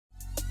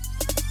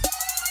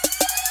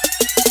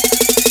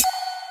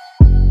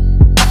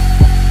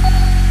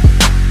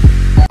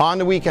On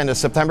the weekend of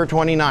September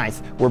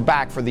 29th, we're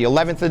back for the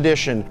 11th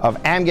edition of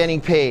Am Getting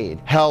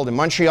Paid, held in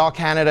Montreal,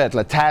 Canada at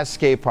Le Taz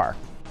Skatepark.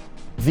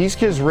 These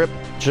kids rip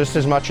just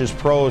as much as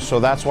pros, so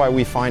that's why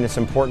we find it's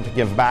important to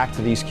give back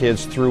to these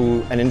kids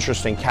through an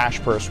interesting cash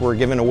purse. We're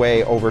giving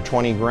away over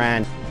 20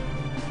 grand.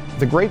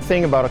 The great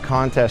thing about a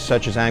contest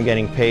such as Am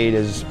Getting Paid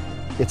is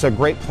it's a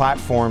great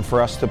platform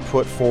for us to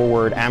put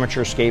forward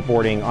amateur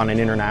skateboarding on an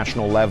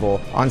international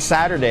level. On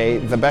Saturday,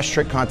 the Best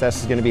Trick Contest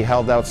is going to be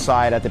held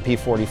outside at the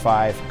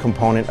P45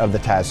 component of the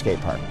Taz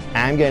Skatepark.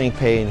 Am Getting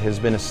Paid has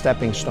been a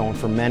stepping stone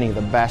for many of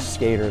the best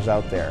skaters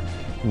out there.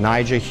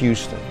 Nigel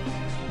Houston,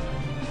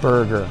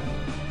 Berger,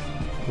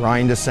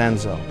 Ryan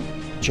DeCenzo,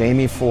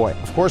 Jamie Foy.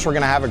 Of course, we're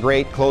going to have a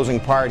great closing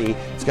party.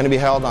 It's going to be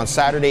held on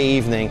Saturday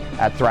evening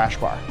at Thrash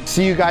Bar.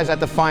 See you guys at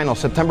the final,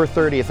 September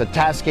 30th at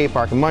Taz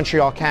Skatepark in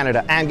Montreal,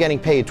 Canada. Am Getting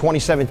Paid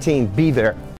 2017. Be there.